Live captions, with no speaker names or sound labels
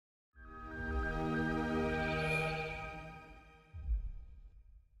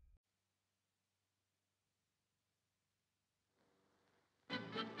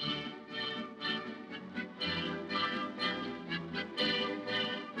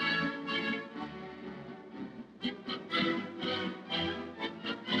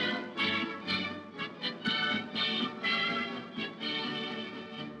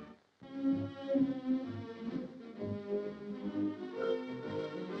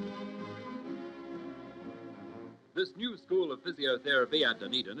This new school of physiotherapy at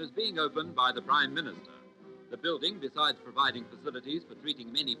Dunedin is being opened by the Prime Minister. The building, besides providing facilities for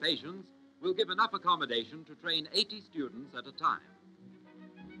treating many patients, will give enough accommodation to train 80 students at a time.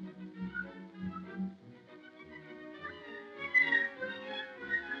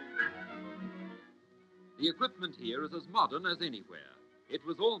 The equipment here is as modern as anywhere. It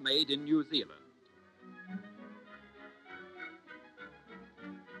was all made in New Zealand.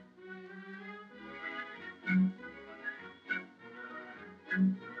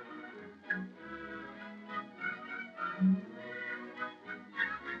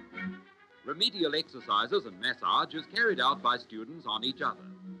 Remedial exercises and massage is carried out by students on each other.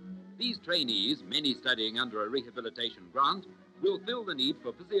 These trainees, many studying under a rehabilitation grant, will fill the need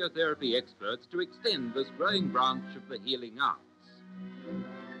for physiotherapy experts to extend this growing branch of the healing arts.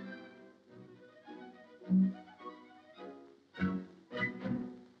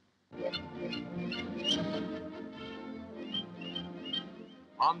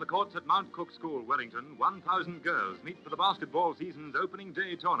 On the courts at Mount Cook School, Wellington, 1,000 girls meet for the basketball season's opening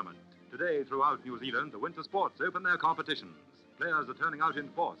day tournament. Today, throughout New Zealand, the winter sports open their competitions. Players are turning out in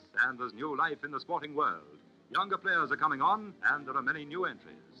force, and there's new life in the sporting world. Younger players are coming on, and there are many new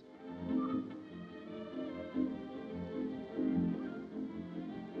entries.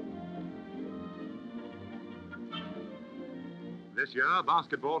 This year,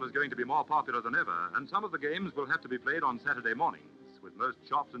 basketball is going to be more popular than ever, and some of the games will have to be played on Saturday mornings. With most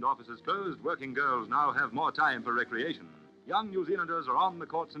shops and offices closed, working girls now have more time for recreation. Young New Zealanders are on the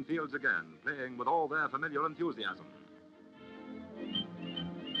courts and fields again, playing with all their familiar enthusiasm.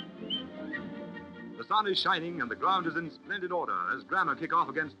 The sun is shining and the ground is in splendid order as Grammar kick off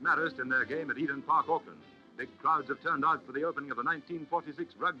against Marist in their game at Eden Park, Auckland. Big crowds have turned out for the opening of the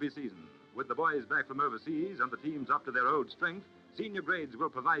 1946 rugby season. With the boys back from overseas and the teams up to their old strength, senior grades will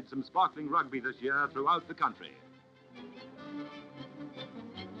provide some sparkling rugby this year throughout the country.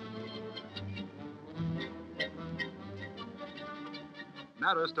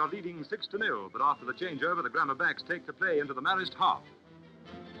 Marist are leading 6-0, but after the changeover, the Grammar backs take the play into the Marist half.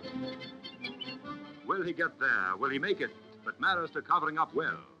 Will he get there? Will he make it? But Marist are covering up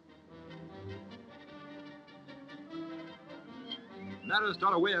well. Marist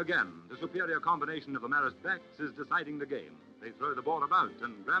are away again. The superior combination of the Marist backs is deciding the game. They throw the ball about,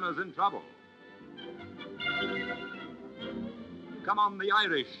 and Grammar's in trouble. Come on, the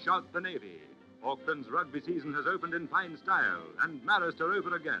Irish, shout the Navy. Auckland's rugby season has opened in fine style, and Marist are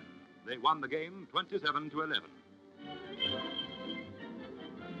over again. They won the game 27-11.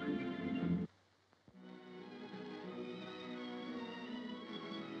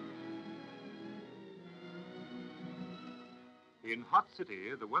 In Hutt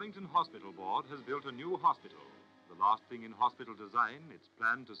City, the Wellington Hospital Board has built a new hospital. The last thing in hospital design, it's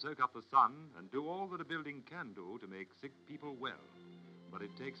planned to soak up the sun and do all that a building can do to make sick people well. But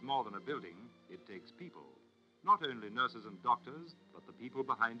it takes more than a building, it takes people. Not only nurses and doctors, but the people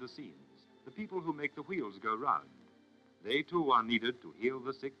behind the scenes, the people who make the wheels go round. They too are needed to heal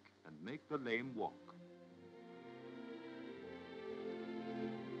the sick and make the lame walk.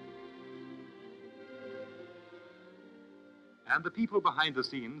 And the people behind the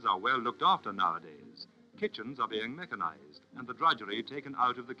scenes are well looked after nowadays. Kitchens are being mechanized and the drudgery taken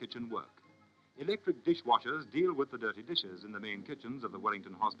out of the kitchen work. Electric dishwashers deal with the dirty dishes in the main kitchens of the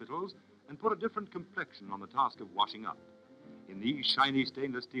Wellington hospitals and put a different complexion on the task of washing up. In these shiny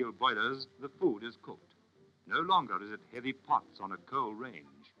stainless steel boilers, the food is cooked. No longer is it heavy pots on a coal range.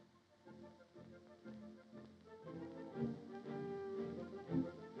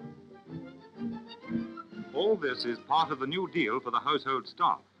 All this is part of the new deal for the household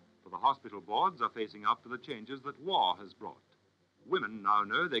staff, for the hospital boards are facing up to the changes that war has brought. Women now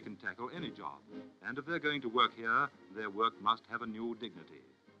know they can tackle any job, and if they're going to work here, their work must have a new dignity.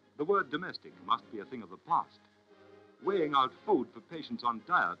 The word domestic must be a thing of the past. Weighing out food for patients on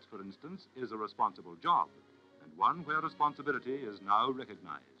diets, for instance, is a responsible job, and one where responsibility is now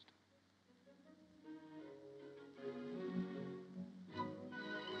recognized.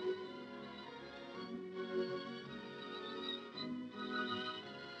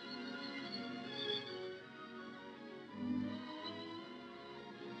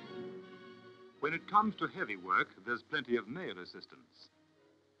 When it comes to heavy work, there's plenty of male assistance.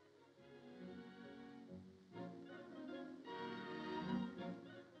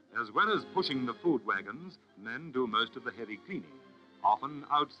 As well as pushing the food wagons, men do most of the heavy cleaning. Often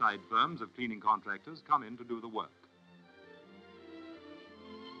outside firms of cleaning contractors come in to do the work.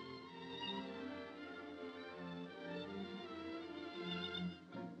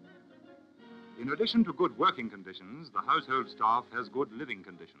 In addition to good working conditions, the household staff has good living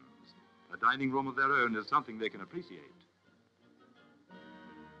conditions. A dining room of their own is something they can appreciate.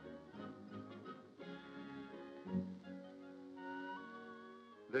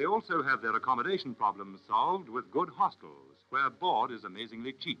 They also have their accommodation problems solved with good hostels, where board is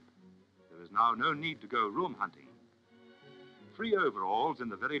amazingly cheap. There is now no need to go room hunting. Free overalls in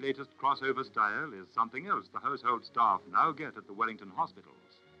the very latest crossover style is something else the household staff now get at the Wellington hospitals.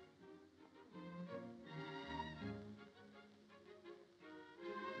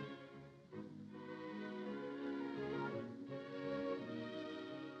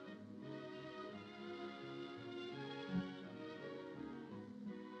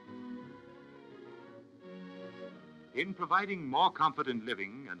 In providing more comfort in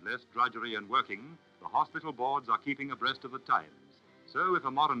living and less drudgery in working, the hospital boards are keeping abreast of the times. So if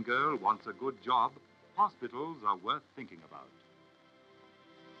a modern girl wants a good job, hospitals are worth thinking about.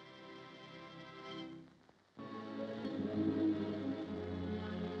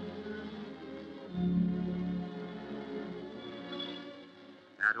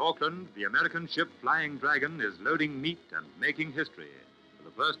 At Auckland, the American ship Flying Dragon is loading meat and making history. For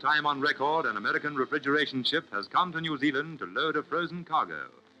the first time on record, an American refrigeration ship has come to New Zealand to load a frozen cargo.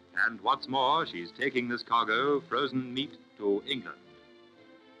 And what's more, she's taking this cargo, frozen meat, to England.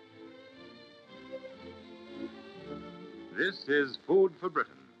 This is Food for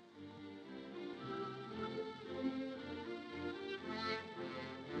Britain.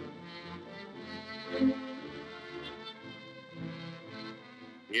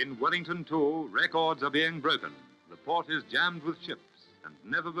 In Wellington, too, records are being broken. The port is jammed with ships, and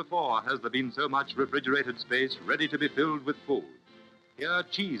never before has there been so much refrigerated space ready to be filled with food. Here,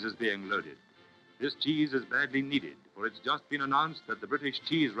 cheese is being loaded. This cheese is badly needed, for it's just been announced that the British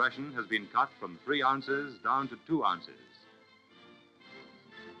cheese ration has been cut from 3 ounces down to 2 ounces.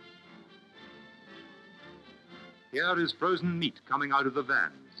 Here is frozen meat coming out of the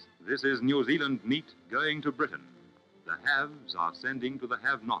vans. This is New Zealand meat going to Britain. The haves are sending to the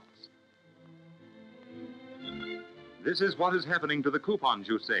have-nots. This is what is happening to the coupons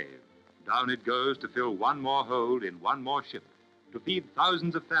you save. Down it goes to fill one more hold in one more ship, to feed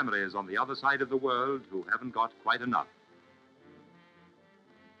thousands of families on the other side of the world who haven't got quite enough.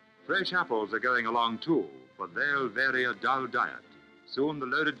 Fresh apples are going along too, for they'll vary a dull diet. Soon the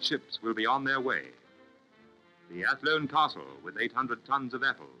loaded ships will be on their way. The Athlone Castle with 800 tons of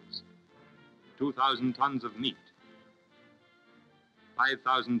apples, 2,000 tons of meat,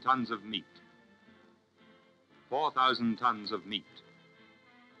 5,000 tons of meat, 4,000 tons of meat,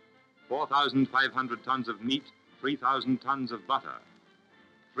 4,500 tons of meat, 3,000 tons of butter,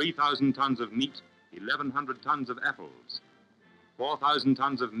 3,000 tons of meat, 1,100 tons of apples, 4,000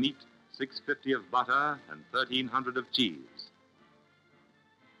 tons of meat, 650 of butter, and 1,300 of cheese.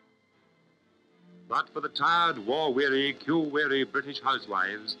 But for the tired, war-weary, queue-weary British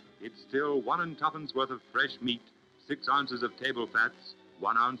housewives, it's still 1 and 2pence worth of fresh meat, 6 ounces of table fats,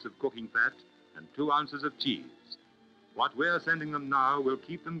 1 ounce of cooking fat, and 2 ounces of cheese. What we're sending them now will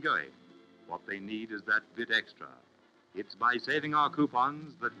keep them going. What they need is that bit extra. It's by saving our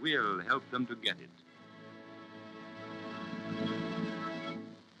coupons that we'll help them to get it.